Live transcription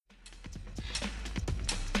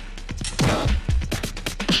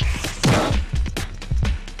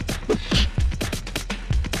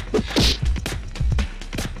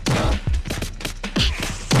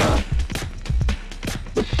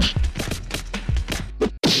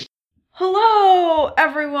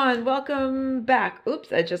everyone. Welcome back.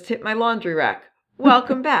 Oops, I just hit my laundry rack.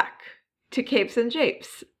 Welcome back to Capes and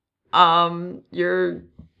Japes. Your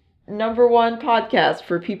number one podcast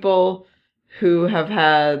for people who have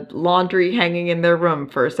had laundry hanging in their room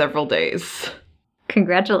for several days.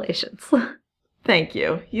 Congratulations. Thank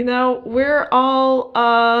you. You know, we're all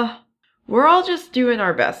just doing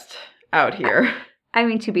our best out here. I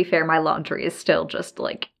mean, to be fair, my laundry is still just,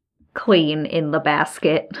 clean in the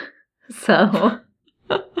basket. So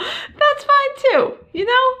that's fine too, you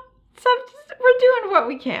know? So we're doing what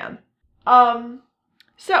we can.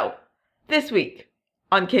 So this week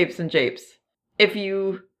on Capes and Japes, if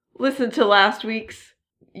you listened to last week's,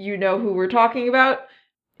 you know who we're talking about.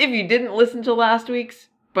 If you didn't listen to last week's,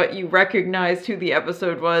 but you recognized who the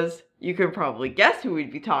episode was, you can probably guess who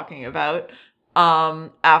we'd be talking about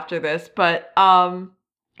after this. But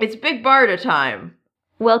it's Big Barda time.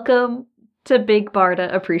 Welcome to Big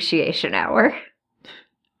Barda Appreciation Hour.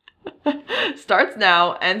 Starts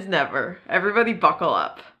now, ends never. Everybody buckle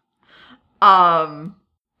up.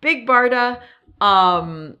 Big Barda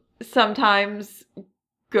sometimes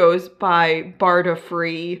goes by Barda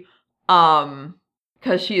Free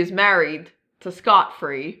because she is married to Scott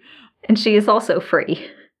Free. And she is also free.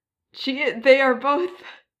 They are both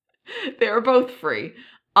free.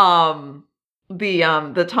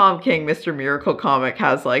 The Tom King Mr. Miracle comic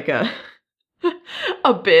has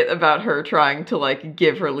a bit about her trying to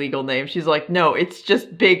give her legal name. She's like, no, it's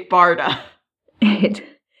just Big Barda.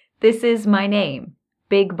 This is my name,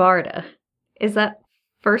 Big Barda. Is that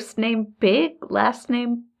first name Big, last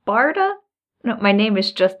name Barda? No, my name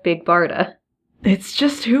is just Big Barda. It's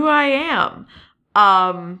just who I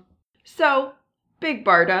am. So Big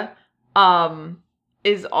Barda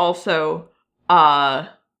is also a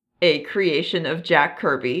creation of Jack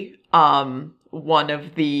Kirby, one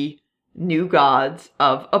of the new gods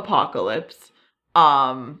of Apocalypse.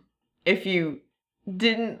 If you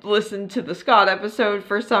didn't listen to the Scott episode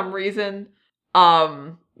for some reason,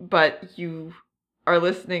 but you are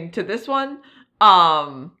listening to this one,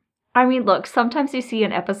 I mean, look, sometimes you see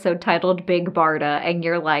an episode titled Big Barda and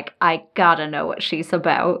you're like, I gotta know what she's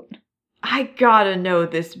about. I gotta know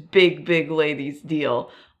this big lady's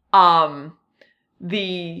deal. The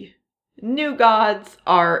New Gods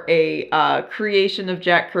are a creation of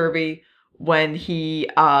Jack Kirby when he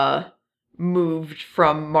moved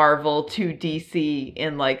from Marvel to DC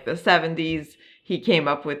in the 70s. He came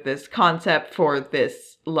up with this concept for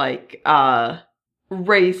this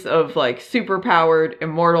race of superpowered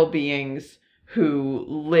immortal beings who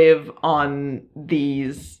live on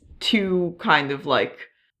these two kind of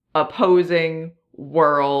opposing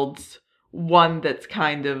worlds. One that's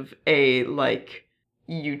kind of a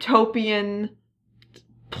utopian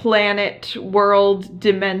planet world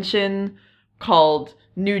dimension called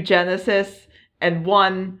New Genesis, and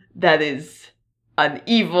one that is an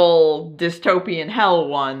evil dystopian hell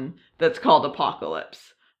one that's called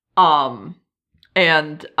Apocalypse.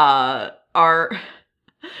 And our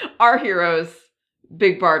heroes,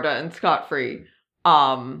 Big Barda and Scott Free,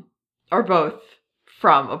 are both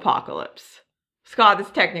from Apocalypse. Scott is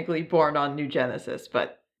technically born on New Genesis,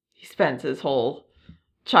 but he spends his whole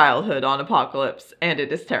childhood on Apocalypse, and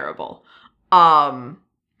it is terrible.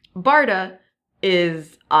 Barda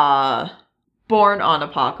is born on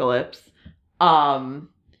Apocalypse.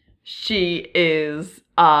 She is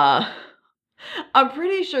I'm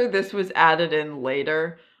pretty sure this was added in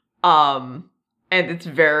later. And it's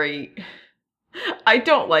very I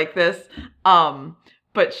don't like this.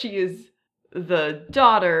 But she is the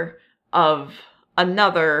daughter of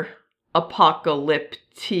another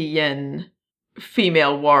apocalyptian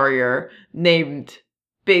female warrior named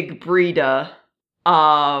Big Breda,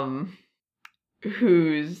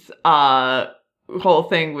 whose whole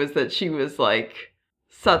thing was that she was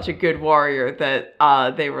such a good warrior that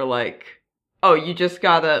they were like, oh, you just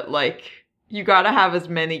gotta you gotta have as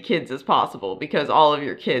many kids as possible because all of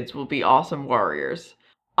your kids will be awesome warriors.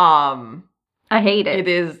 I hate it. It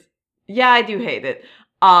is, yeah, I do hate it.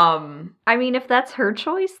 I mean, if that's her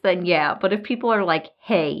choice, then yeah. But if people are like,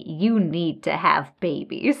 hey, you need to have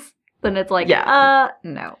babies, then it's like,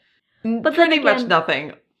 no. But pretty much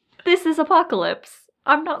nothing. This is Apocalypse.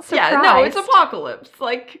 I'm not surprised. Yeah, no, it's Apocalypse.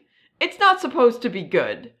 It's not supposed to be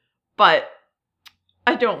good, but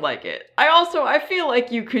I don't like it. I feel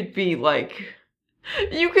like you could be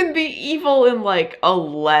you can be evil in a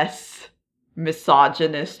less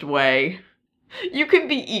misogynist way. You can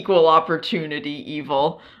be equal opportunity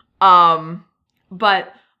evil.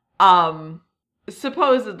 But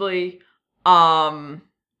supposedly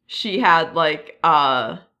she had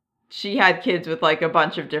she had kids with a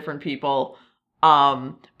bunch of different people.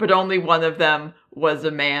 But only one of them was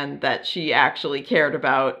a man that she actually cared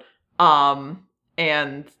about.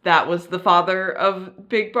 And that was the father of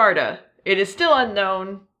Big Barda. It is still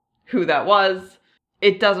unknown who that was.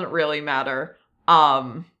 It doesn't really matter.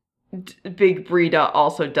 Big Breda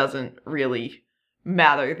also doesn't really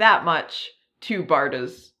matter that much to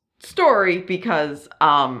Barda's story because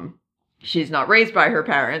she's not raised by her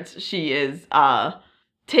parents. She is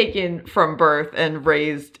taken from birth and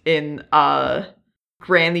raised in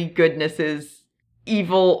Granny Goodness's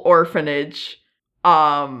evil orphanage.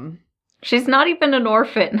 She's not even an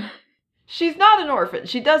orphan. She's not an orphan.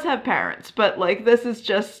 She does have parents, but like this is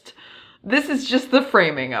just the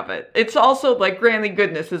framing of it. It's also like Granny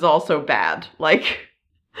Goodness is also bad. Like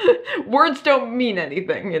words don't mean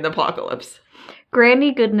anything in Apocalypse.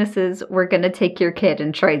 Granny Goodnesses, we're gonna take your kid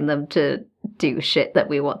and train them to do shit that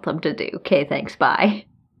we want them to do. Okay, thanks, bye.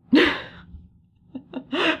 The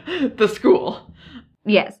school.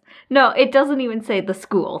 Yes. No, it doesn't even say the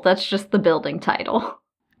school. That's just the building title.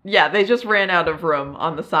 Yeah, they just ran out of room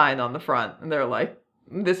on the sign on the front, and they're like,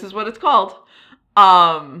 "This is what it's called."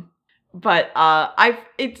 But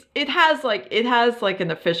it has like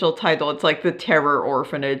an official title. It's like the Terror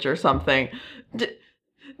Orphanage or something.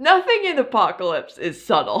 Nothing in Apocalypse is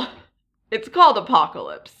subtle. It's called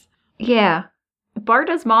Apocalypse. Yeah.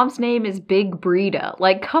 Barda's mom's name is Big Breda.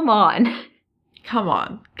 Like, come on. Come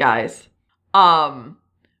on, guys.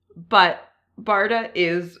 But Barda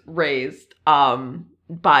is raised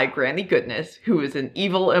by Granny Goodness, who is an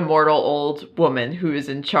evil, immortal old woman who is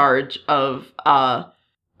in charge of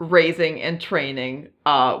raising and training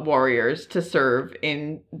warriors to serve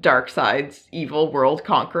in Darkseid's evil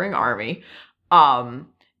world-conquering army.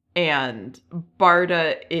 And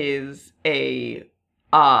Barda is an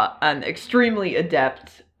extremely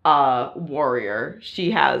adept warrior.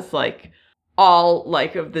 She has like all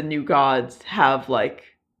like of the new gods have like,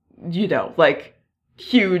 you know, like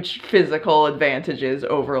huge physical advantages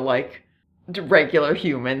over like regular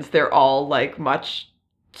humans. They're all like much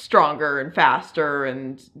stronger and faster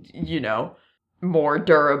and, you know, more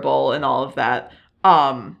durable and all of that.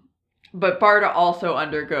 But Barda also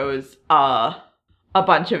undergoes a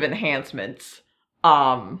bunch of enhancements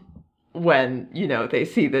when, you know, they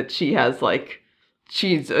see that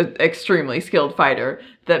she's an extremely skilled fighter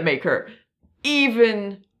that make her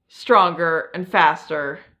even stronger and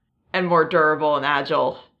faster and more durable and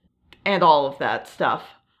agile and all of that stuff.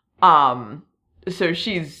 So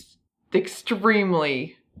she's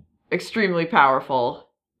extremely powerful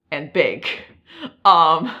and big.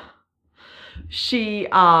 She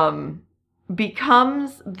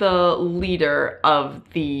becomes the leader of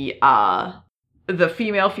the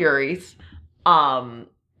female Furies,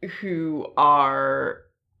 who are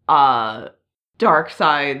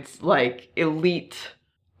Darkseid's like elite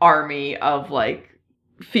army of like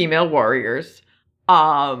female warriors.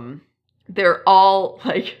 They're all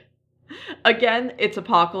like, again, it's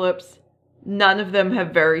Apocalypse. None of them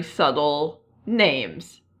have very subtle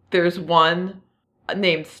names. There's one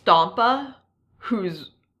named Stompa, who's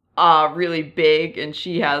really big, and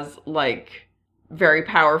she has like very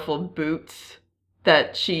powerful boots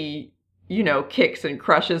that she, you know, kicks and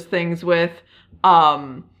crushes things with.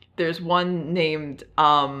 There's one named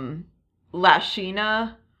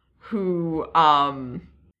Lashina, who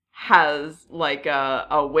has like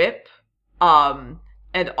a whip,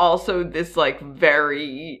 and also this like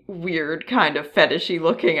very weird kind of fetishy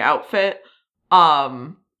looking outfit.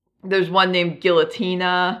 There's one named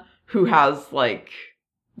Guillotina, who has like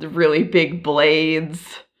the really big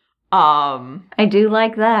blades. I do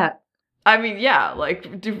like that. I mean, yeah, like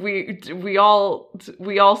we all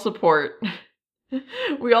support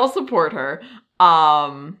we all support her.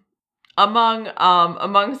 Among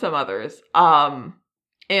some others.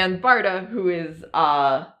 And Barda, who is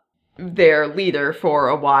their leader for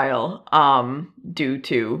a while, due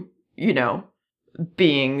to, you know,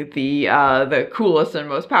 being the coolest and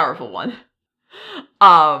most powerful one.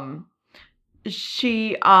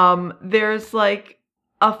 She there's like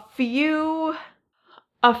a few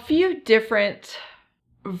different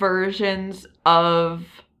versions of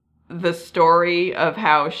the story of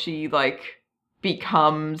how she like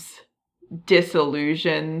becomes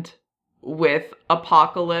disillusioned with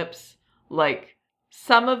Apocalypse. Like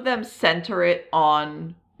some of them center it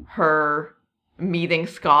on her meeting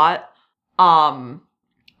Scott, and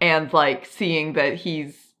like seeing that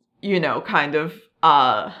he's, you know, kind of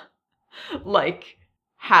like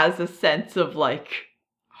has a sense of like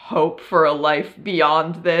hope for a life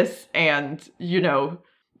beyond this, and, you know,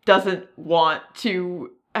 doesn't want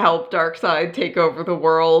to help Darkseid take over the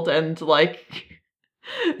world and like,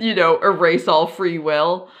 you know, erase all free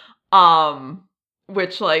will.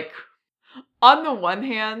 which, like, on the one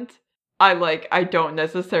hand, I don't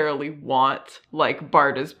necessarily want, like,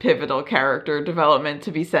 Barda's pivotal character development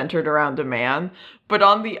to be centered around a man, but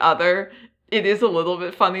on the other, it is a little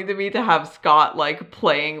bit funny to me to have Scott, like,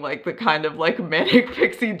 playing, like, the kind of, like, manic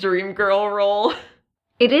pixie dream girl role.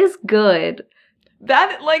 It is good.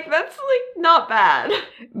 That's, like, not bad.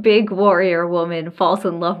 Big warrior woman falls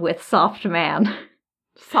in love with soft man.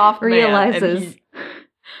 Soft man. Realizes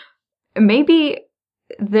maybe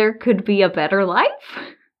there could be a better life?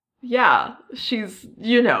 Yeah, she's,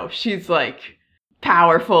 she's, like,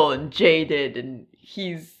 powerful and jaded, and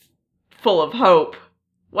he's full of hope.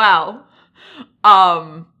 Wow.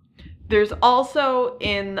 There's also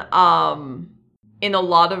in a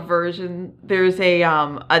lot of versions, there's a,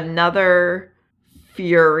 another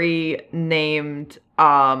Fury named,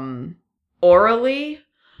 Orally,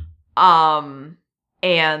 and,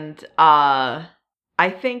 I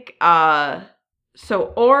think,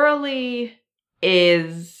 so Orally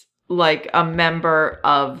is, like, a member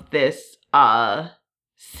of this,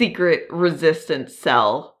 secret resistance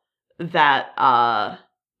cell that,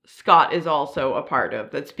 Scott is also a part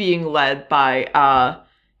of, that's being led by,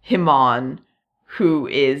 Himon, who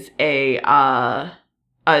is a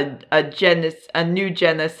new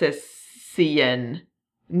Genesisian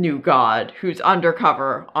new god who's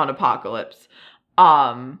undercover on Apocalypse.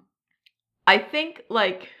 I think,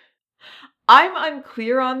 like, I'm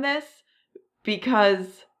unclear on this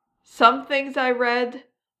because some things I read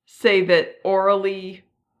say that Barda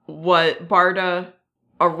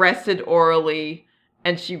arrested Orally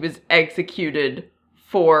and she was executed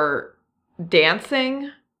for dancing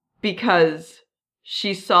because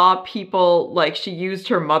she saw people, like, she used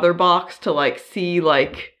her mother box to, like, see,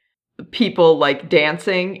 like, people, like,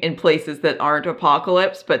 dancing in places that aren't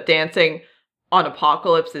Apocalypse, but dancing on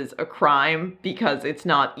Apocalypse is a crime because it's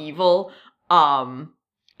not evil. And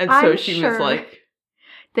so I'm she sure was like,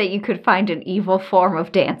 that you could find an evil form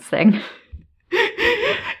of dancing.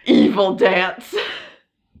 evil dance.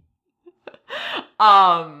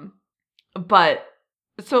 But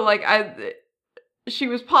so, like, she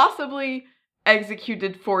was possibly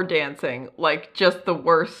executed for dancing, like, just the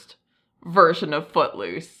worst version of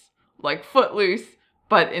Footloose. Like, Footloose,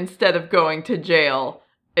 but instead of going to jail,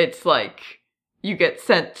 it's like you get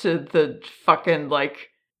sent to the fucking, like,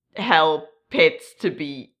 hell pits to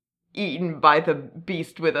be eaten by the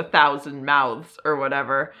beast with 1,000 mouths or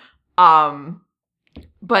whatever.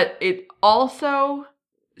 But it also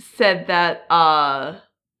said that,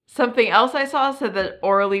 something else I saw said that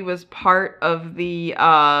Orally was part of the,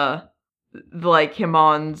 like,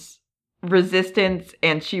 Himon's resistance,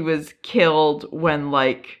 and she was killed when,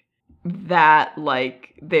 like,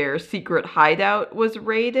 their secret hideout was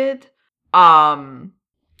raided. And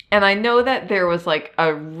I know that there was, like,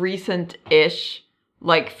 a recent-ish,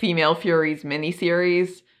 like, Female Furies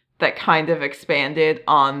miniseries that kind of expanded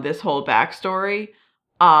on this whole backstory.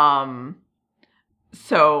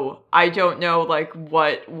 So I don't know, like,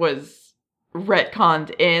 what was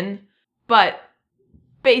retconned in, but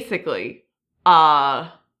basically,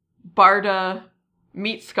 Barda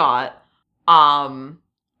meets Scott,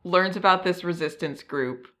 learns about this resistance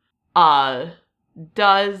group,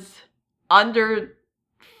 does,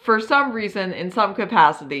 for some reason, in some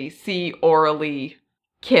capacity, see Orally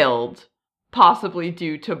killed, possibly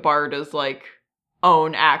due to Barda's, like,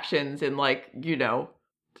 own actions in, like,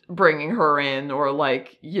 bringing her in or,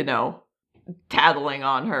 like, tattling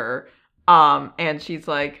on her. And she's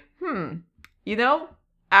like,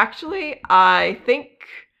 actually, I think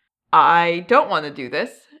I don't want to do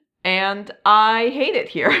this, and I hate it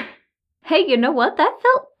here. Hey, you know what? That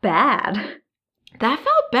felt bad. That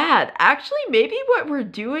felt bad. Actually, maybe what we're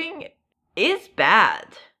doing is bad.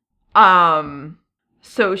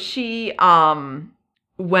 So she,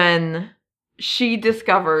 when she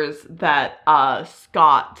discovers that,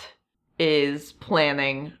 Scott is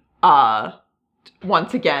planning,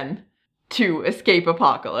 once again, to escape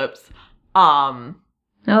Apocalypse, oh,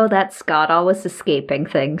 that's Scott, always escaping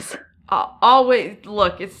things. Always,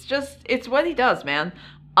 look, it's what he does, man.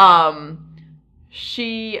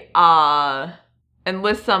 She,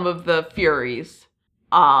 enlists some of the Furies,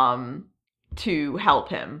 to help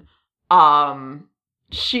him.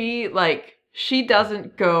 She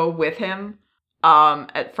doesn't go with him,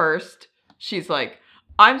 at first. She's like,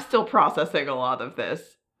 I'm still processing a lot of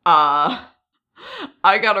this. I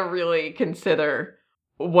gotta really consider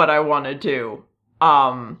what I want to do.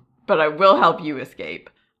 But I will help you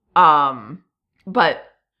escape.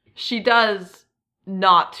 But she does,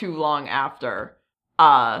 not too long after,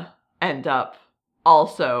 end up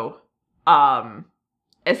also,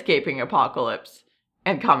 escaping Apocalypse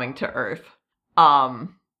and coming to Earth.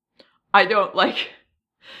 I don't like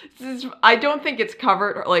I don't think it's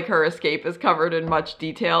covered, like her escape is covered in much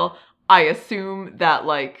detail. I assume that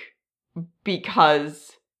like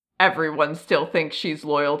because everyone still thinks she's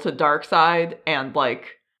loyal to Darkseid and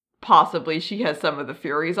like possibly she has some of the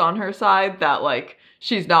Furies on her side, that like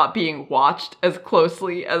she's not being watched as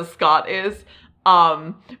closely as Scott is.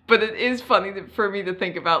 But it is funny for me to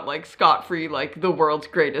think about like Scott Free, like the world's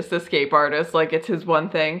greatest escape artist, like it's his one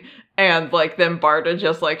thing, and like then Barda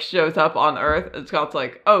just like shows up on Earth and Scott's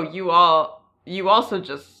like, oh, you also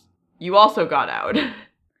got out.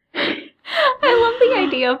 I love the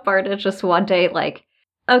idea of Barda just one day like,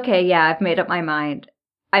 okay, yeah, I've made up my mind.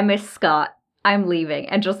 I miss Scott. I'm leaving.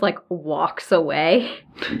 And just like walks away.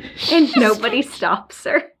 And nobody stops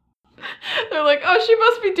her. They're like, oh, she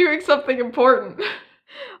must be doing something important.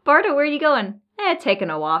 Barda, where are you going? Taking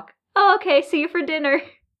a walk. Oh, okay, see you for dinner.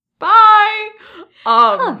 Bye!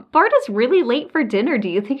 Barda's really late for dinner. Do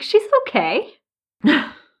you think she's okay?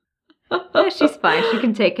 Yeah, she's fine. She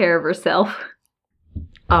can take care of herself.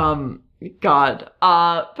 God.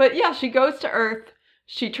 But yeah, she goes to Earth.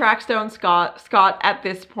 She tracks down Scott. Scott, at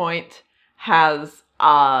this point, has,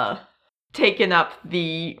 taken up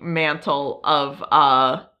the mantle of,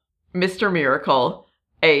 Mr. Miracle,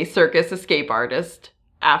 a circus escape artist,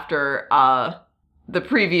 after, the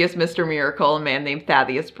previous Mr. Miracle, a man named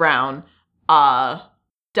Thaddeus Brown,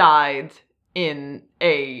 died in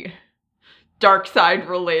a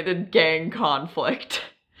Darkseid-related gang conflict.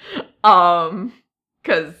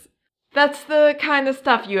 'Cause that's the kind of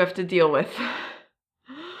stuff you have to deal with.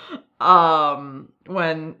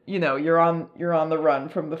 When, you know, you're on the run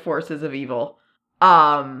from the forces of evil.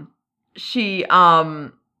 She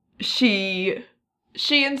and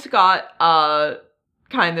Scott,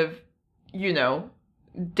 kind of, you know,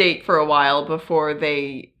 date for a while before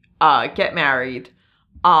they, get married.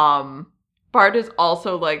 Barda's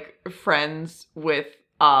also, like, friends with,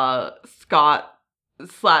 Scott /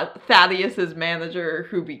 Thaddeus's manager,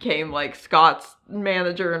 who became, like, Scott's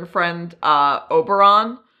manager and friend,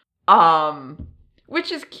 Oberon.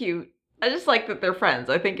 Which is cute. I just like that they're friends.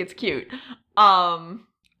 I think it's cute.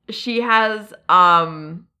 She has,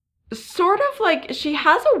 sort of like, she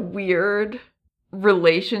has a weird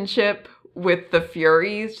relationship with the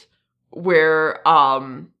Furies where,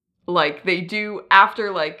 like, they do,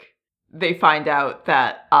 after, like, they find out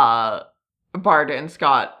that, Barda and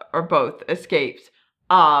Scott are both escaped,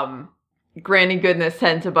 Granny Goodness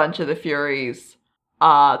sends a bunch of the Furies,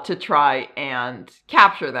 to try and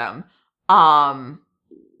capture them.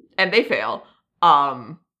 And they fail,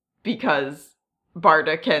 because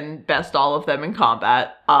Barda can best all of them in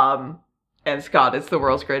combat, and Scott is the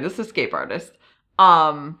world's greatest escape artist.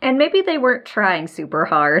 And maybe they weren't trying super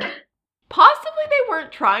hard. Possibly they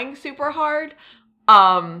weren't trying super hard,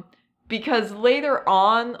 because later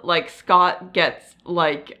on, like, Scott gets,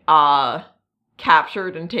 like,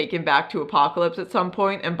 captured and taken back to Apokolips at some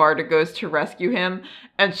point, and Barda goes to rescue him,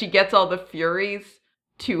 and she gets all the Furies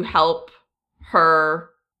to help her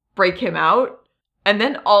break him out. And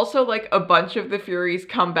then also, like, a bunch of the Furies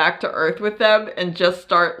come back to Earth with them and just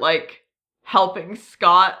start, like, helping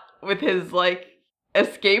Scott with his, like,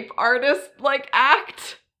 escape artist, like,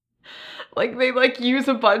 act. Like, they, like, use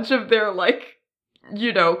a bunch of their, like,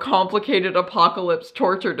 you know, complicated Apokolips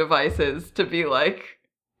torture devices to be like,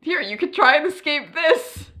 here, you could try and escape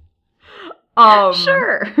this.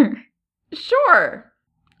 Sure. Sure.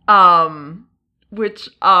 Which,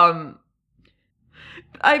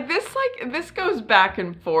 this goes back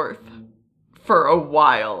and forth for a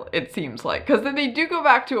while, it seems like. Because then they do go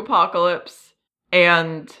back to Apokolips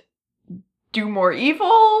and do more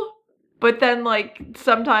evil, but then, like,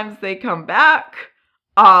 sometimes they come back.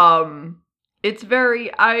 It's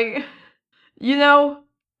very, you know,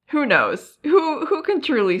 who knows? Who can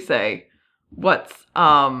truly say what's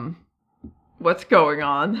going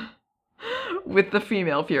on with the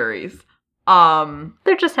female Furies?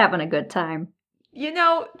 They're just having a good time. You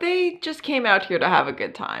know, they just came out here to have a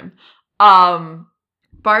good time. Barda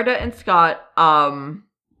and Scott,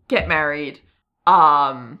 get married.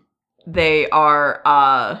 They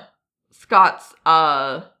are, Scott's,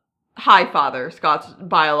 Highfather, Scott's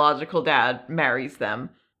biological dad, marries them.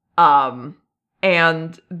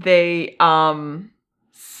 And they,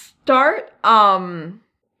 start,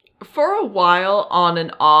 for a while, on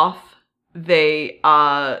and off, they,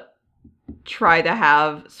 try to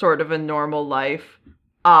have sort of a normal life.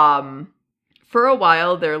 For a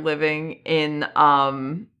while, they're living in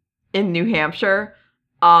New Hampshire,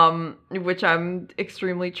 which I'm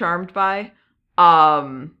extremely charmed by.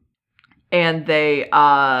 And they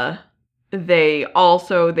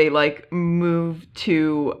like move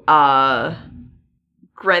to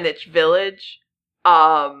Greenwich Village.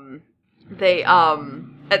 They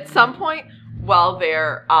at some point while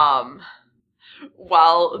they're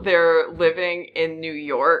living in New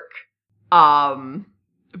York, Barda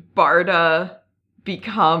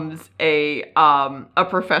becomes a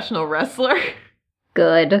professional wrestler.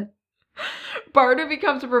 Good. Barda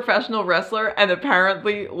becomes a professional wrestler, and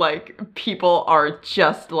apparently, like, people are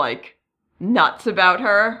just, like, nuts about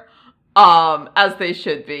her, as they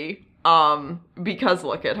should be, because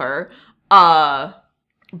look at her.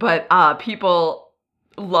 But people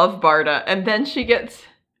love Barda, and then she gets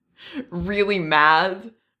really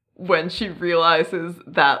mad when she realizes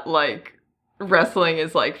that, like, wrestling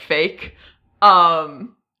is, like, fake.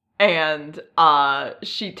 And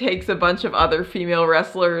she takes a bunch of other female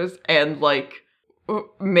wrestlers and, like,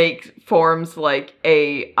 forms, like,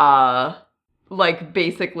 a, like,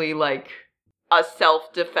 basically, like, a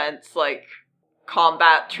self-defense, like,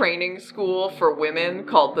 combat training school for women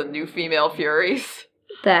called the New Female Furies.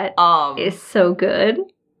 That is so good.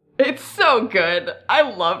 It's so good. I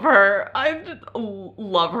love her. I just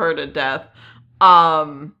love her to death.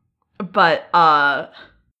 But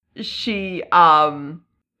she,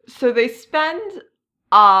 so they spend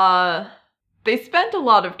a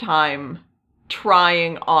lot of time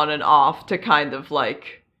trying on and off to kind of,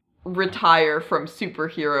 like, retire from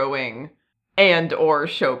superheroing and or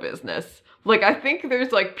show business. Like, I think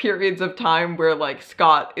there's, like, periods of time where, like,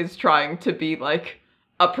 Scott is trying to be, like,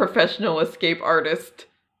 a professional escape artist,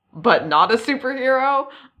 but not a superhero.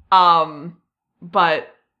 But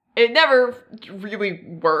it never really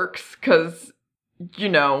works, because, you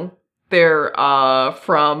know, they're,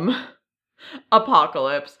 from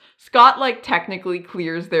Apocalypse. Scott, like, technically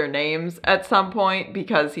clears their names at some point,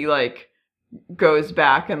 because he, like, goes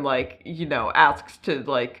back and, like, you know, asks to,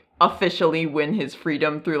 like, officially win his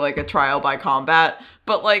freedom through, like, a trial by combat.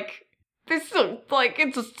 But, like, they still, like,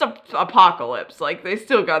 it's just Apocalypse. Like, they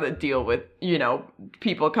still gotta deal with, you know,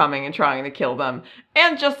 people coming and trying to kill them.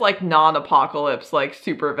 And just, like, non-Apocalypse, like,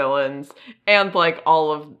 supervillains. And, like,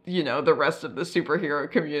 all of, you know, the rest of the superhero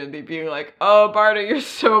community being like, oh, Barda, you're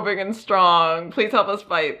so big and strong. Please help us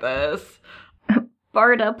fight this.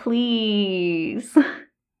 Barda, please.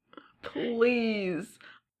 Please.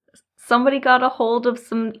 Somebody got a hold of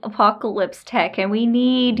some Apocalypse tech, and we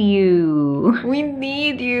need you. We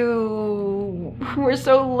need you. We're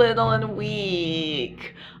so little and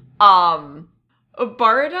weak.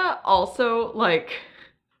 Barda also, like,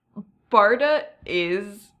 Barda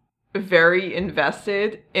is very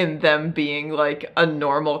invested in them being, like, a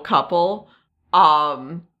normal couple,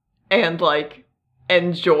 and, like,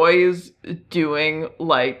 enjoys doing,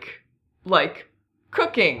 like,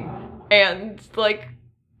 cooking and, like,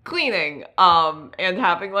 cleaning, and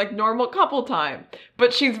having, like, normal couple time.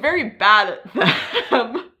 But she's very bad at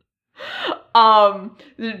them.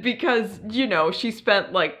 Because, you know, she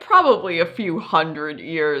spent, like, probably a few hundred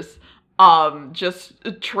years, just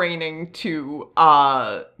training to,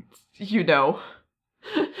 you know,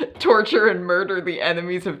 torture and murder the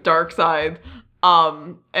enemies of Darkseid,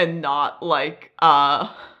 and not, like,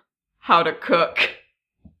 how to cook.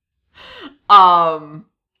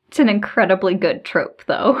 It's an incredibly good trope,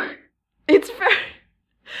 though. It's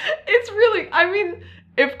really, I mean,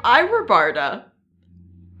 if I were Barda,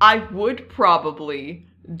 I would probably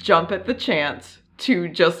jump at the chance to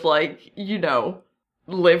just, like, you know,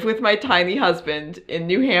 live with my tiny husband in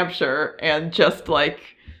New Hampshire and just, like,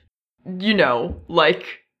 you know, like,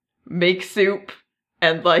 make soup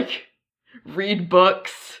and, like, read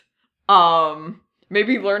books,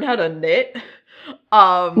 maybe learn how to knit,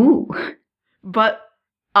 Ooh. but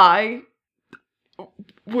I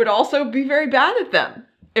would also be very bad at them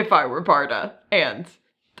if I were Barda, and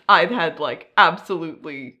I'd had, like,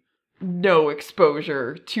 absolutely no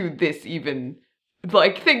exposure to this even,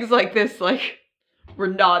 like, things like this, like, were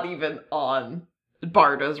not even on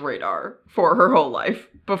Barda's radar for her whole life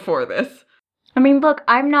before this. I mean, look,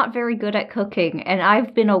 I'm not very good at cooking, and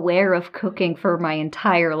I've been aware of cooking for my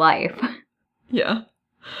entire life. Yeah.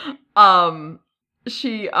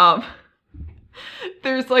 She,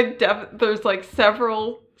 there's, like,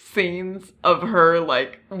 several scenes of her,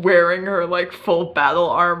 like, wearing her, like, full battle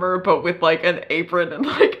armor, but with, like, an apron and,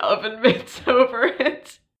 like, oven mitts over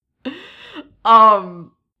it.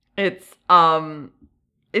 It's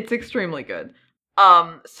extremely good.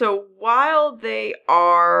 So while they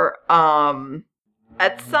are,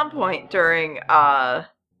 at some point during,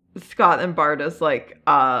 Scott and Barda's, like,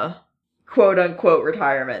 quote-unquote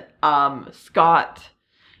retirement, Scott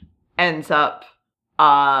ends up,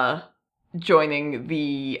 joining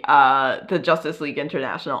the Justice League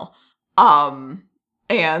International. And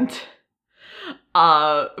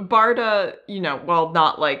Barda, while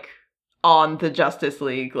not like on the Justice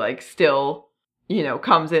League, like still,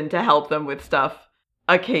 comes in to help them with stuff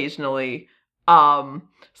occasionally.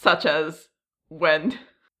 Such as when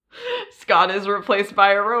Scott is replaced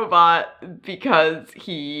by a robot because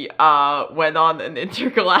he went on an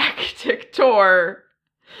intergalactic tour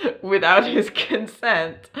without his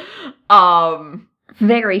consent.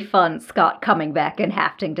 Very fun, Scott coming back and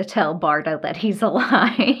having to tell Barda that he's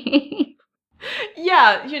alive.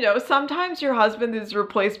 Yeah, sometimes your husband is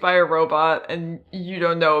replaced by a robot and you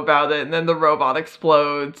don't know about it, and then the robot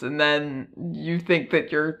explodes, and then you think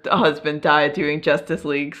that your husband died doing Justice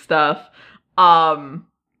League stuff.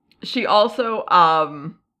 She also,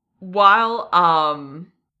 while,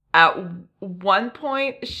 at one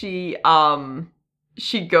point, she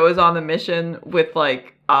goes on a mission with,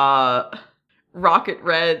 like, Rocket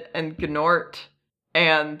Red and Gnort,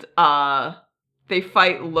 and, they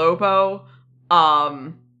fight Lobo,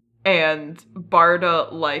 and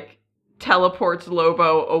Barda, like, teleports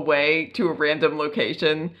Lobo away to a random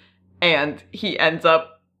location, and he ends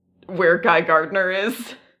up where Guy Gardner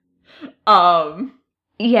is.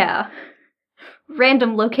 Yeah.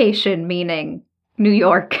 Random location meaning New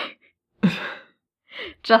York.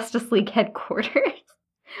 Justice League headquarters.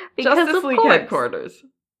 Justice League headquarters.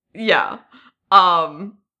 Yeah.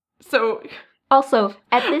 So also,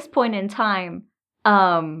 at this point in time,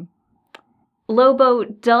 Lobo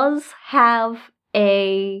does have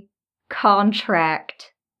a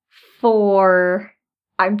contract for,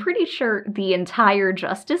 I'm pretty sure, the entire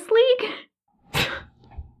Justice League.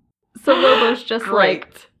 So Lobo's just like,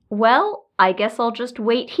 well, I guess I'll just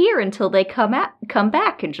wait here until they come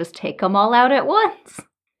back and just take them all out at once.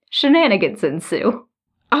 Shenanigans ensue.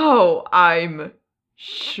 Oh, I'm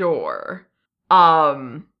sure.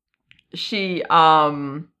 She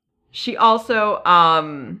also,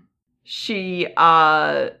 she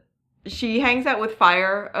hangs out with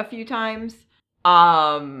Fire a few times.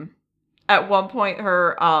 At one point,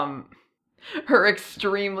 her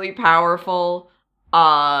extremely powerful,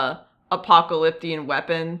 apocalyptic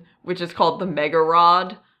weapon, which is called the Mega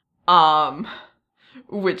Rod,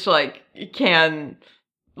 which, like, can,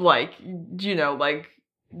 like, like,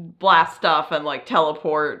 blast stuff and, like,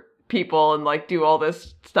 teleport people and, like, do all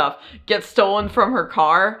this stuff, gets stolen from her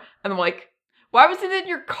car, and I'm like, why was it in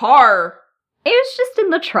your car? It was just in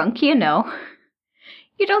the trunk, You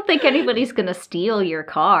don't think anybody's gonna steal your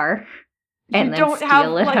car and then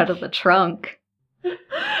steal it out of the trunk.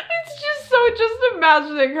 It's just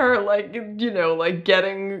imagining her, like, like,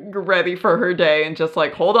 getting ready for her day and just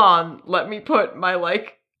like, hold on, let me put my,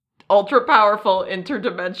 like, ultra powerful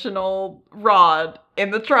interdimensional rod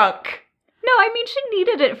in the trunk. No, I mean, she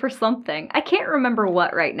needed it for something. I can't remember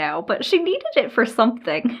what right now, but she needed it for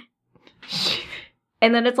something.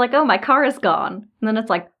 And then it's like, oh, my car is gone. And then it's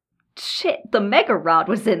like, shit, the Mega Rod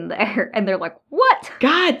was in there. And they're like, what?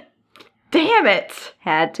 God damn it.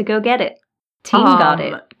 Had to go get it. Teens got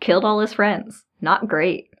it. Killed all his friends. Not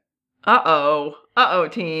great. Uh-oh,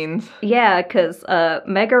 teens. Yeah, because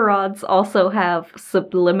Mega Rods also have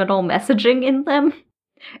subliminal messaging in them.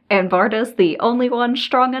 And Barda's the only one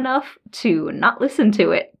strong enough to not listen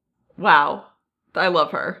to it. Wow. I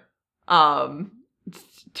love her.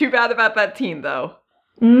 It's too bad about that teen, though.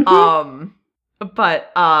 Mm-hmm.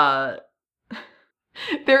 But,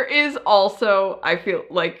 there is also, I feel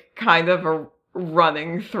like, kind of a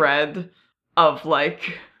running thread of,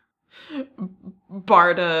 like,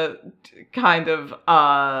 Barda kind of,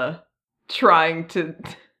 trying to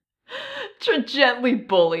gently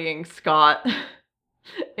bullying Scott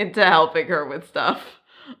into helping her with stuff.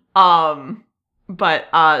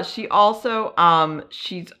 But she also,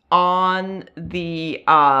 she's on the,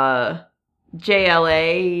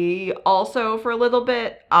 JLA also for a little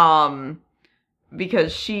bit,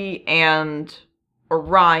 because she and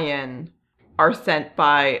Orion are sent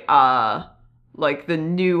by, like, the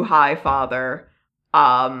new High Father,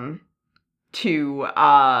 to,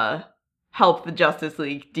 help the Justice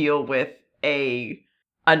League deal with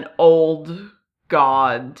an old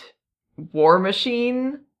god war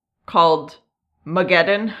machine called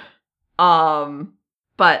Mageddon.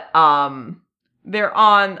 But they're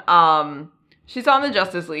on, she's on the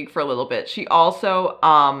Justice League for a little bit. She also,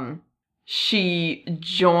 she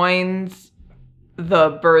joins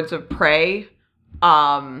the Birds of Prey,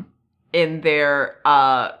 in their,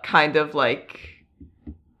 kind of, like,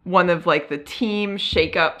 one of, like, the team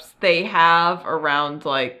shakeups they have around,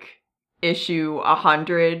 like, issue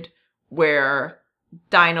 100, where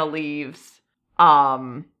Dinah leaves,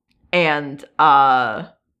 and,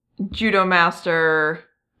 Judo Master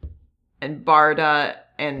and Barda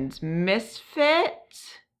and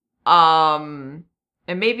Misfit and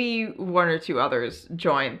maybe one or two others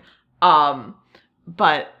join.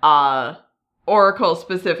 But Oracle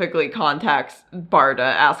specifically contacts Barda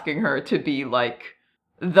asking her to be like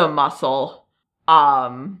the muscle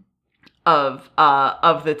of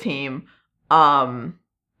the team.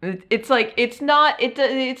 It's like it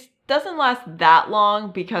doesn't last that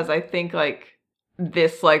long because I think like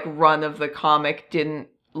this like run of the comic didn't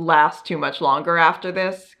last too much longer after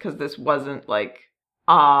this, because this wasn't like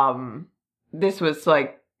this was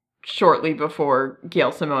like shortly before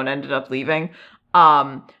Gail Simone ended up leaving.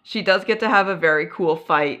 She does get to have a very cool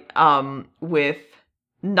fight with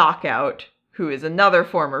Knockout, who is another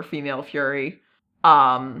former female Fury,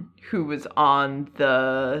 who was on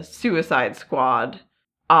the Suicide Squad.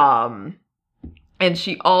 And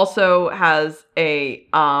she also has a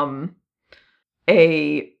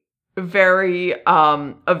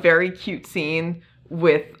very cute scene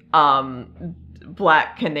with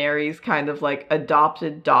Black Canary's kind of like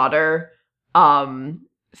adopted daughter,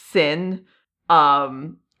 Sin,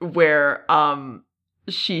 where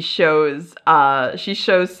she shows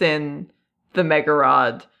Sin the Mega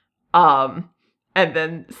Rod, and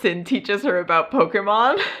then Sin teaches her about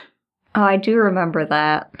Pokemon. Oh, I do remember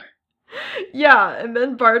that. Yeah, and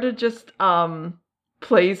then Barda just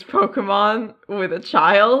plays Pokemon with a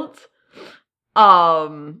child.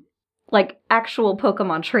 Like actual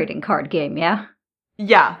Pokemon trading card game, yeah?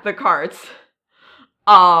 Yeah, the cards.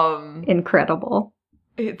 Incredible.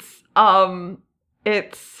 It's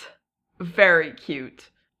very cute.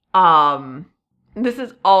 This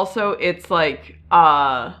is also, it's like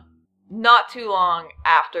not too long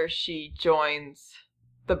after she joins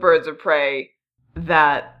the Birds of Prey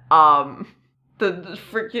that I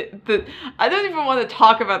don't even want to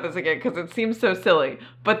talk about this again because it seems so silly,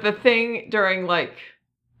 but the thing during like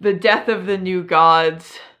the Death of the New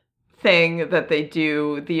Gods thing that they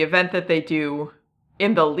do, the event that they do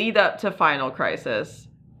in the lead up to Final Crisis,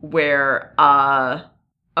 where a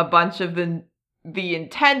bunch of the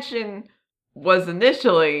intention was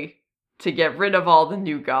initially to get rid of all the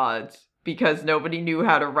new gods because nobody knew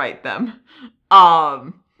how to write them.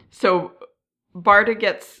 So Barda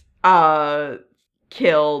gets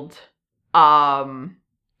killed. And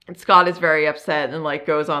Scott is very upset and like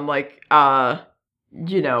goes on like kind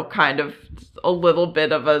of a little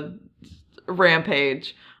bit of a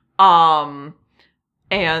rampage. And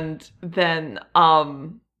then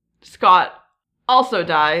Scott also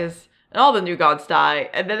dies, and all the new gods die,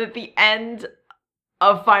 and then at the end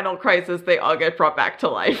of Final Crisis, they all get brought back to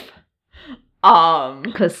life.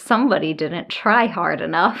 Because somebody didn't try hard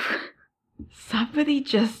enough. Somebody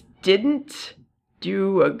just didn't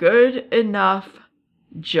do a good enough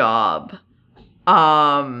job.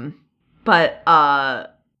 But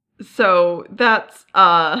so that's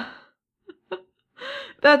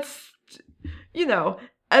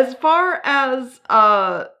as far as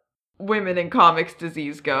women in comics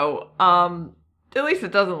disease go, at least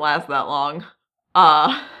it doesn't last that long.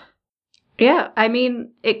 Yeah, I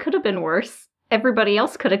mean, it could have been worse. Everybody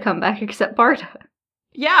else could have come back except Barda.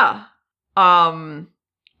 Yeah. God,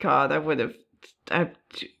 I would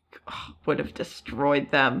have destroyed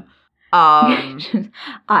them.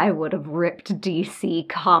 I would have ripped DC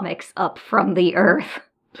Comics up from the earth.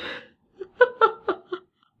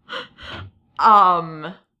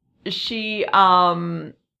 She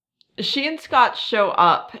and Scott show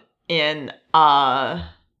up in the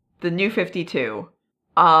New 52.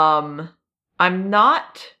 I'm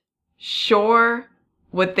not sure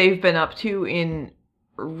what they've been up to in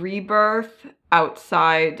Rebirth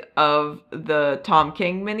outside of the Tom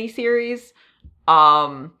King miniseries.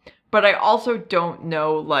 But I also don't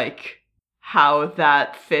know like how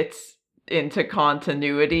that fits into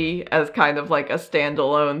continuity as kind of like a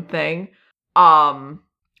standalone thing.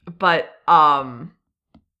 But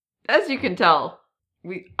as you can tell,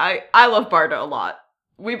 I love Barda a lot.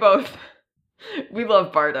 We love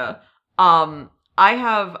Barda. I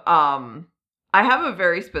have a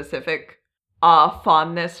very specific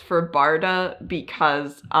fondness for Barda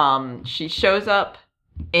because she shows up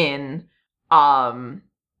in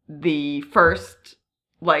the first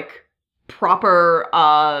like proper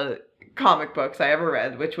comic books I ever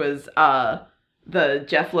read, which was the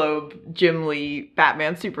Jeff Loeb, Jim Lee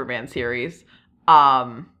Batman Superman series.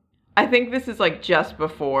 I think this is like just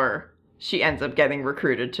before she ends up getting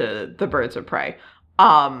recruited to the Birds of Prey.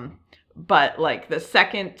 But like the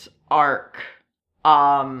second arc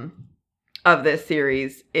of this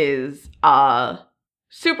series is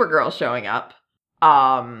Supergirl showing up.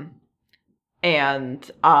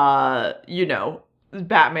 And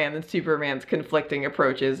Batman and Superman's conflicting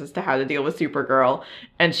approaches as to how to deal with Supergirl,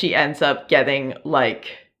 and she ends up getting like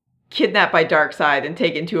kidnapped by Darkseid and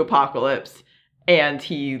taken to Apocalypse, and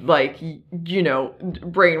he, like,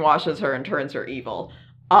 brainwashes her and turns her evil.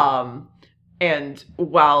 And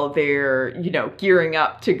while they're, gearing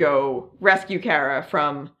up to go rescue Kara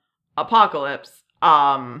from Apocalypse,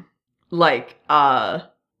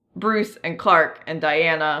 Bruce and Clark and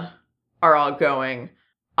Diana are all going,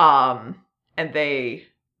 and they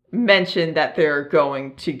mention that they're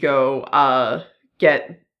going to go,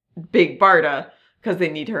 get Big Barda because they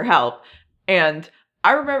need her help. And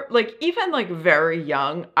I remember, like, even, like, very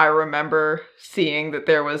young, I remember seeing that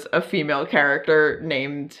there was a female character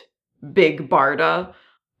named Big Barda,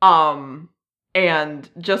 and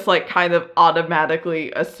just, like, kind of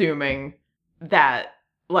automatically assuming that,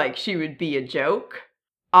 like, she would be a joke,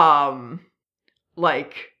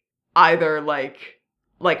 like, either, like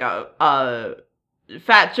a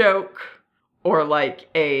fat joke, or, like,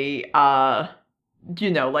 a,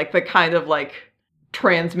 like, the kind of, like,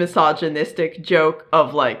 trans-misogynistic joke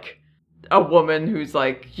of, like, a woman who's,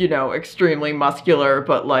 like, extremely muscular,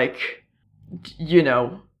 but, like,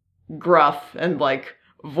 gruff and, like,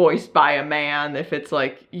 voiced by a man if it's,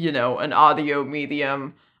 like, an audio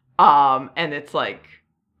medium, and it's, like,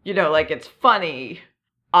 like, it's funny,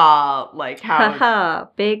 like, how... Ha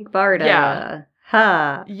Big Barda. Yeah.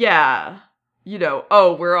 Ha. Yeah.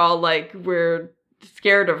 Oh, we're all, like, we're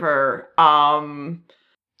scared of her,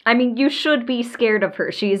 I mean, you should be scared of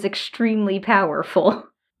her. She is extremely powerful.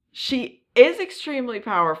 She is extremely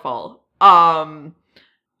powerful.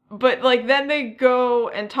 But, like, then they go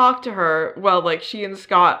and talk to her. Well, like, she and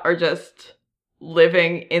Scott are just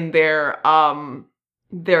living in their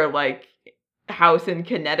like, house in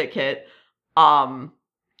Connecticut.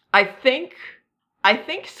 I think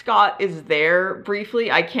Scott is there briefly.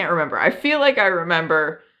 I can't remember. I feel like I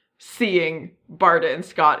remember seeing Barda and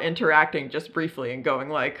Scott interacting just briefly and going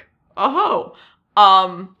like, oh,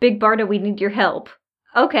 Big Barda, we need your help.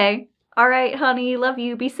 Okay. All right, honey. Love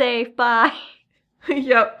you. Be safe. Bye.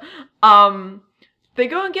 Yep. They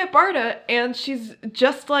go and get Barda, and she's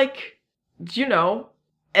just like, an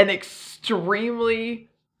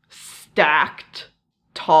extremely stacked,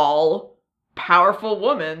 tall, powerful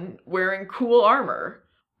woman wearing cool armor.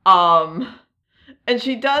 And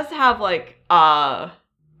she does have, like,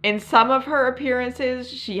 in some of her appearances,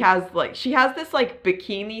 she has this, like,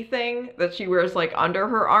 bikini thing that she wears, like, under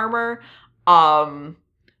her armor,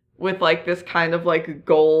 with, like, this kind of, like,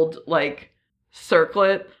 gold, like,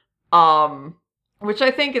 circlet, which I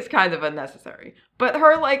think is kind of unnecessary. But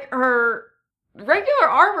her regular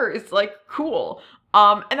armor is, like, cool.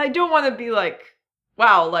 And I don't want to be like,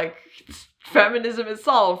 wow, like, feminism is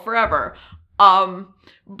solved forever.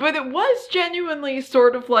 But it was genuinely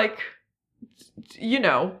sort of, like,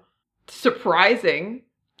 surprising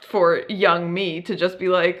for young me to just be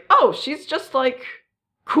like, oh, she's just, like,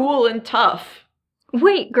 cool and tough.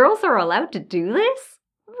 Wait, girls are allowed to do this?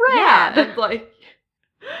 Rad! Yeah, and, like,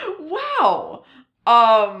 wow!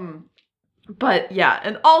 But, yeah,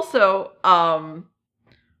 and also,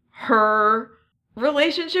 her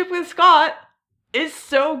relationship with Scott is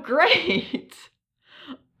so great!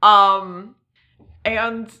 And,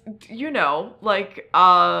 like,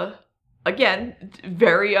 again,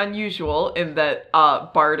 very unusual in that,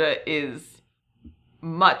 Barda is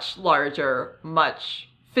much larger, much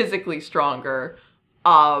physically stronger,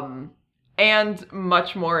 and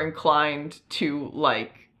much more inclined to,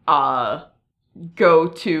 like, go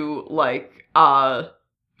to, like,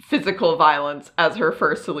 physical violence as her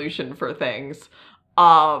first solution for things.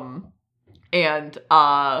 And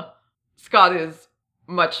Scott is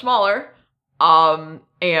much smaller,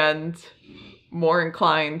 and more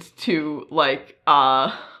inclined to, like,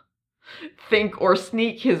 think or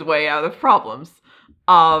sneak his way out of problems.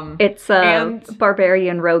 it's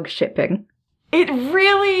barbarian rogue shipping. It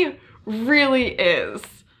really, really is.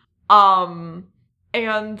 And,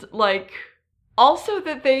 like, also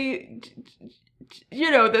that they,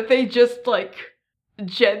 that they just, like,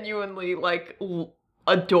 genuinely, like,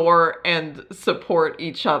 adore and support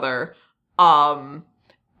each other.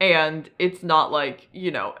 And it's not like,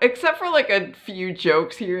 except for, like, a few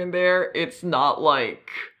jokes here and there, it's not like,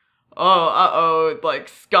 like,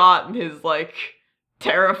 Scott and his, like,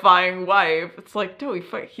 terrifying wife. It's like, no,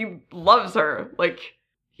 he loves her. Like,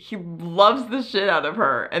 he loves the shit out of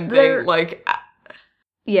her. And they, like...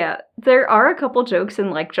 Yeah, there are a couple jokes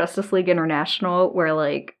in, like, Justice League International where,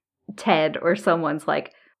 like, Ted or someone's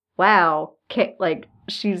like, wow, like,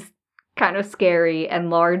 she's kind of scary and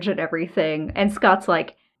large and everything. And Scott's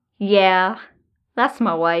like, yeah, that's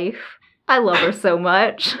my wife. I love her so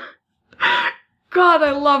much. God,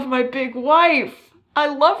 I love my big wife. I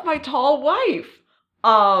love my tall wife.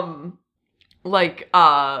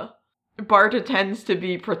 Barta tends to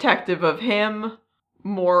be protective of him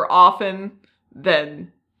more often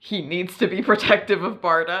than he needs to be protective of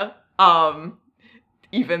Barta.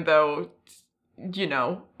 Even though, you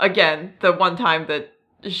know, again, the one time that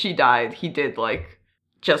she died, he did, like,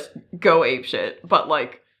 just go apeshit. But,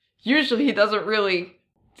 like, usually he doesn't really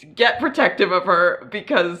get protective of her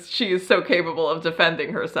because she is so capable of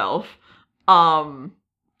defending herself. I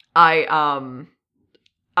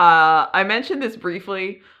mentioned this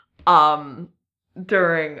briefly,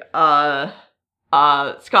 during,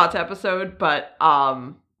 Scott's episode, but,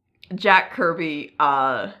 Jack Kirby,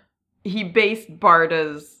 he based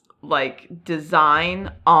Barta's, like,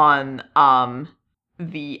 design on,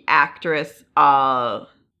 the actress,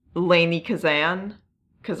 Lainey Kazan,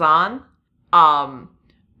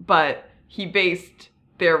 but he based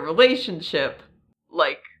their relationship,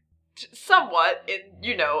 like, somewhat in,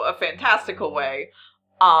 you know, a fantastical way,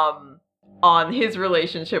 on his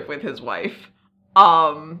relationship with his wife,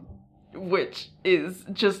 which is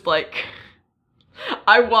just, like,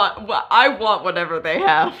 I want whatever they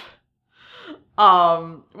have.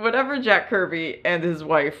 Whatever Jack Kirby and his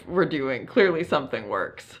wife were doing, clearly something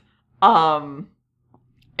works. And,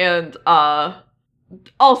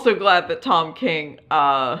 also glad that Tom King,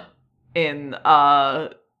 in,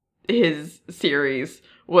 his series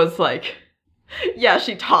was like, yeah,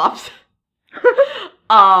 she tops.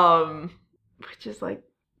 Which is like,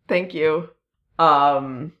 thank you.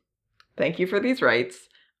 Thank you for these rights.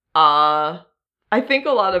 I think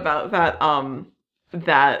a lot about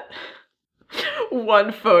that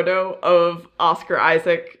one photo of Oscar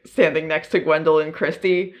Isaac standing next to Gwendolyn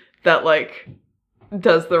Christie that, like,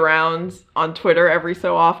 does the rounds on Twitter every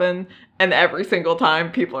so often, and every single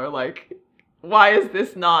time people are like, why is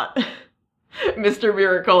this not Mr.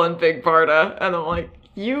 Miracle and Big Barda? And I'm like,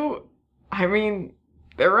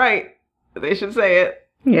 they're right. They should say it.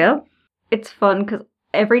 Yeah. It's fun because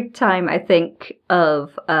every time I think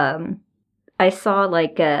of, I saw,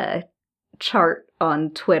 like, a chart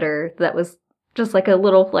on Twitter that was just, like, a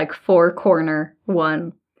little, like, 4-corner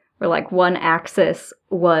one, where, like, one axis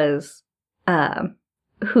was,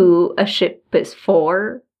 who a ship is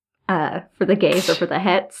for the gays or for the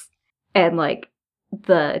hets, and, like,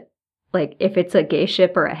 if it's a gay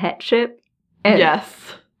ship or a het ship. And yes.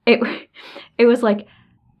 It was, like,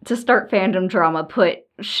 to start fandom drama, put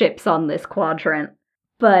ships on this quadrant.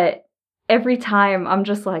 But every time I'm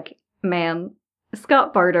just like, man,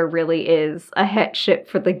 Scott Barta really is a het ship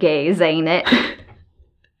for the gays, ain't it?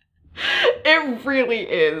 It really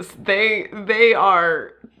is. They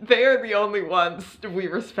are the only ones we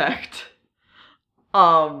respect.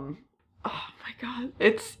 Oh my god.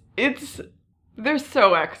 They're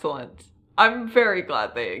so excellent. I'm very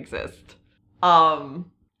glad they exist.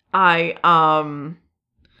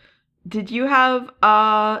 Did you have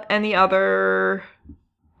any other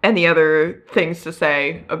things to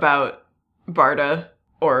say about Barta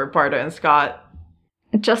or Barta and Scott?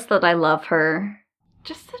 Just that I love her.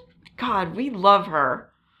 Just that, God, we love her.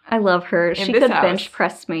 I love her. She could bench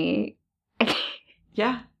press me.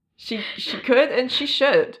 Yeah, she could and she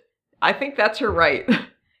should. I think that's her right.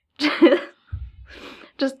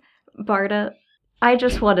 Just, Barta, I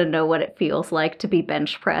just want to know what it feels like to be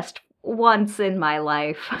bench pressed once in my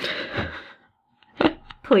life.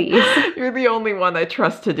 Please. You're the only one I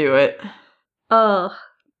trust to do it. Ugh.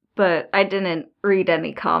 But I didn't read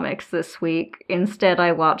any comics this week. Instead,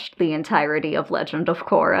 I watched the entirety of Legend of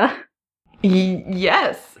Korra.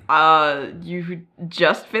 Yes. You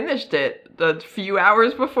just finished it a few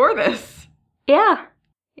hours before this. Yeah.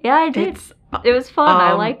 Yeah, I did. It was fun.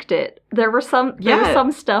 I liked it. There was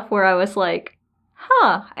some stuff where I was like,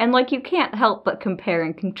 huh. And, like, you can't help but compare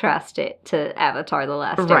and contrast it to Avatar: The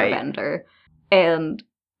Last Airbender. And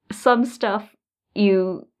some stuff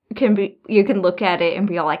you can look at it and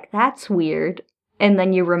be like, that's weird. And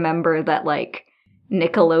then you remember that, like,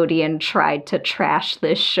 Nickelodeon tried to trash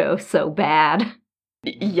this show so bad.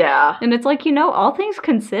 Yeah. And it's like, all things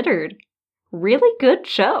considered, really good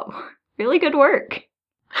show. Really good work.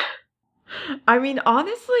 I mean,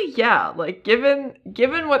 honestly, yeah. Like, given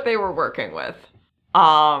what they were working with,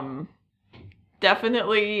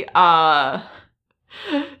 definitely,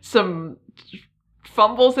 some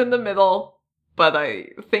fumbles in the middle, but I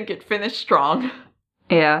think it finished strong.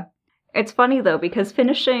 Yeah. It's funny, though, because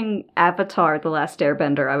finishing Avatar: The Last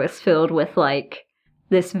Airbender, I was filled with, like,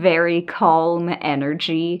 this very calm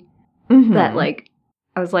energy that, like,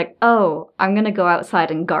 I was like, oh, I'm gonna go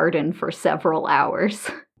outside and garden for several hours.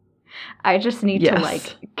 I just need to,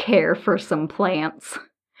 like, care for some plants.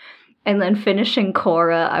 And then finishing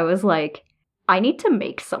Korra, I was like, I need to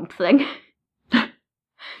make something.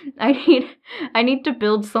 I need to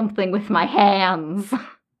build something with my hands.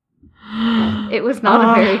 It was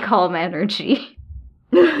not a very calm energy.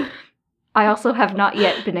 I also have not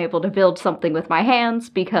yet been able to build something with my hands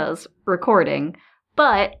because recording,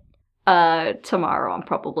 but tomorrow I'm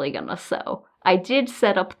probably gonna sew. I did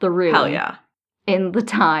set up the room. Hell yeah. In the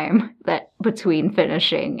time that between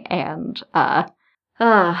finishing and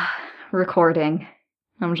recording.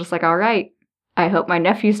 I'm just like, all right, I hope my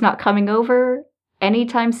nephew's not coming over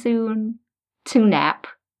anytime soon to nap,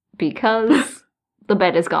 because the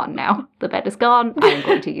bed is gone now. The bed is gone. I am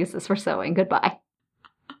going to use this for sewing. Goodbye.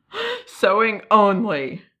 Sewing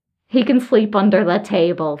only. He can sleep under the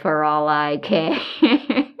table for all I care.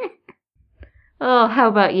 Oh, how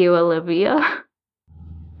about you, Olivia?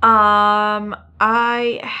 I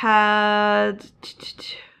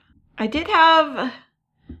did have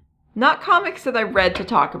not comics that I read to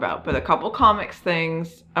talk about, but a couple comics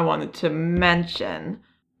things I wanted to mention.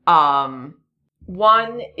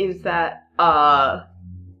 One is that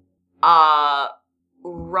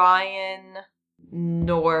Ryan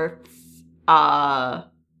North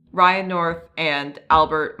and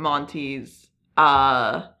Albert Monti's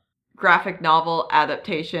graphic novel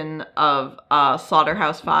adaptation of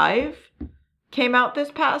Slaughterhouse-5 came out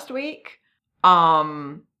this past week,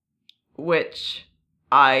 which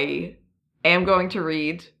I am going to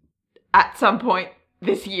read at some point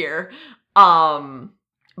this year.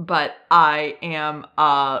 But I am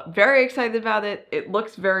very excited about it. It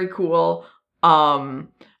looks very cool.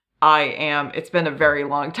 It's been a very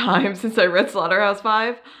long time since I read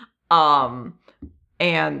Slaughterhouse-5.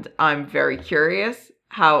 And I'm very curious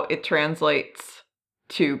how it translates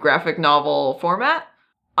to graphic novel format.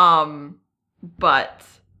 But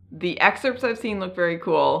the excerpts I've seen look very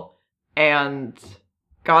cool, and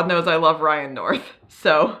God knows I love Ryan North.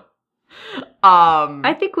 So,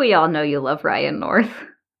 I think we all know you love Ryan North.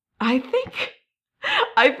 I think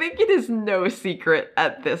it is no secret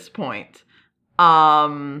at this point.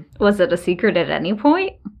 Was it a secret at any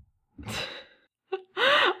point?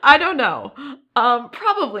 I don't know.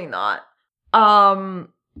 Probably not.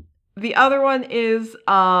 The other one is,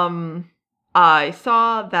 I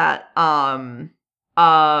saw that,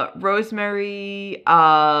 Rosemary,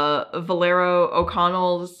 Valero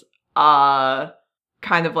O'Connell's,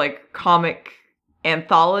 kind of like comic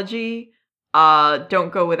anthology,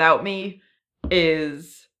 Don't Go Without Me,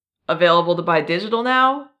 is available to buy digital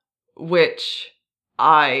now, which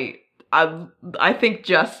I think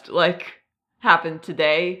just like happened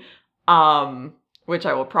today, which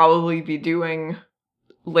I will probably be doing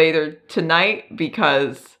later tonight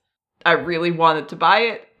because I really wanted to buy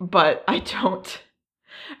it, but I don't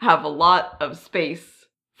have a lot of space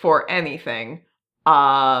for anything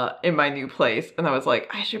in my new place. And I was like,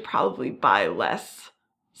 I should probably buy less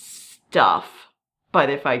stuff. But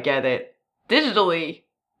if I get it digitally,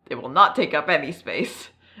 it will not take up any space,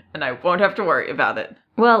 and I won't have to worry about it.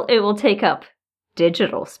 Well, it will take up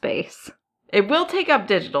digital space. It will take up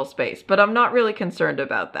digital space, but I'm not really concerned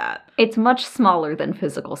about that. It's much smaller than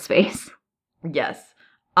physical space. Yes.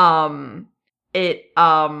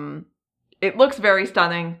 It looks very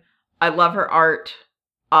stunning. I love her art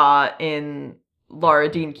in Laura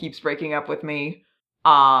Dean Keeps Breaking Up With Me.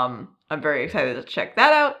 I'm very excited to check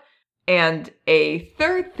that out. And a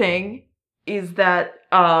third thing is that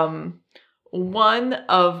one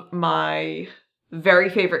of my very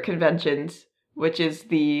favorite conventions, which is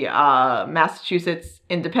the Massachusetts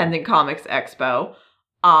Independent Comics Expo,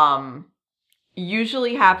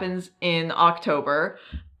 usually happens in October.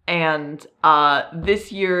 And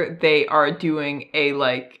this year they are doing a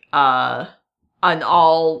an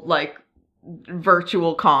all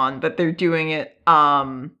virtual con, but they're doing it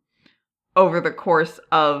over the course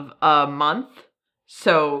of a month.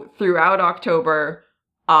 So throughout October,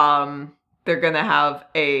 they're gonna have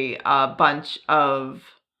a bunch of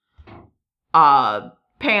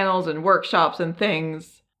panels and workshops and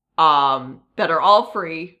things that are all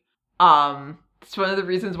free. It's one of the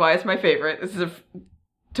reasons why it's my favorite. This is a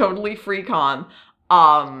totally free con.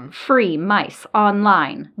 Free mice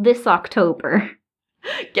online this October.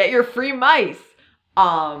 Get your free mice.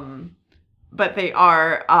 But they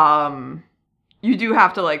are, you do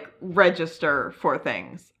have to register for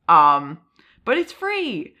things. But it's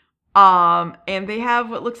free. And they have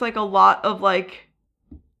what looks like a lot of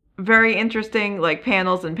very interesting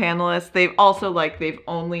panels and panelists. They've also they've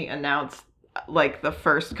only announced the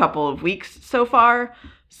first couple of weeks so far,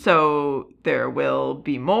 so there will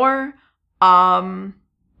be more. Yeah,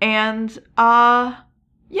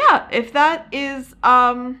 if that is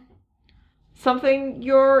something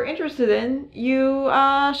you're interested in, you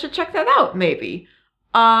should check that out maybe.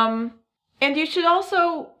 And you should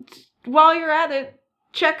also, while you're at it,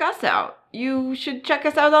 check us out. You should check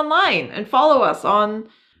us out online and follow us on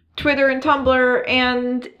Twitter and Tumblr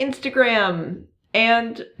and Instagram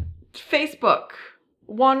and Facebook.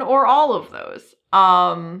 One or all of those.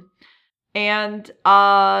 And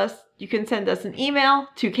you can send us an email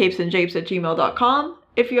to capesandjapes@gmail.com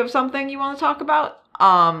if you have something you want to talk about.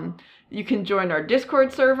 You can join our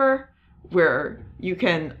Discord server where you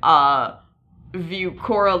can view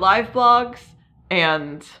Quora live blogs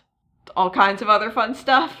and all kinds of other fun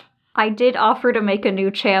stuff. I did offer to make a new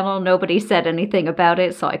channel. Nobody said anything about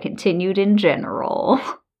it, so I continued in general.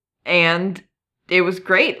 And it was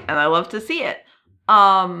great, and I love to see it.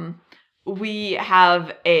 We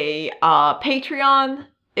have a Patreon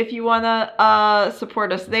if you want to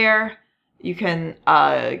support us there. You can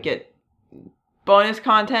get bonus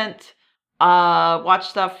content, watch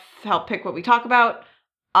stuff, help pick what we talk about.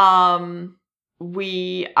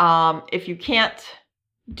 If you can't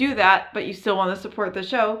do that, but you still want to support the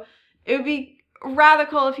show, it would be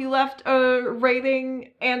radical if you left a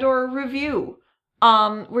rating and or a review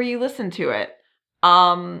where you listen to it.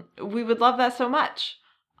 We would love that so much.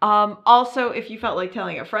 Also, if you felt like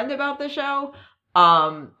telling a friend about the show,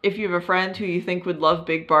 if you have a friend who you think would love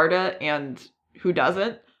Big Barda and who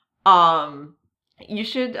doesn't, you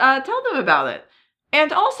should tell them about it.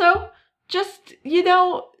 And also, just,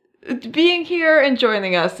 being here and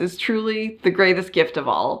joining us is truly the greatest gift of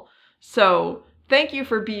all. So, thank you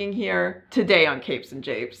for being here today on Capes and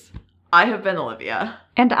Japes. I have been Olivia.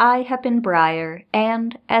 And I have been Briar.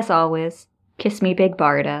 And, as always, kiss me, Big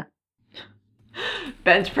Barda.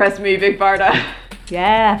 Bench press me, Big Barda.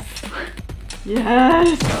 Yes.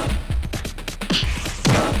 Yes.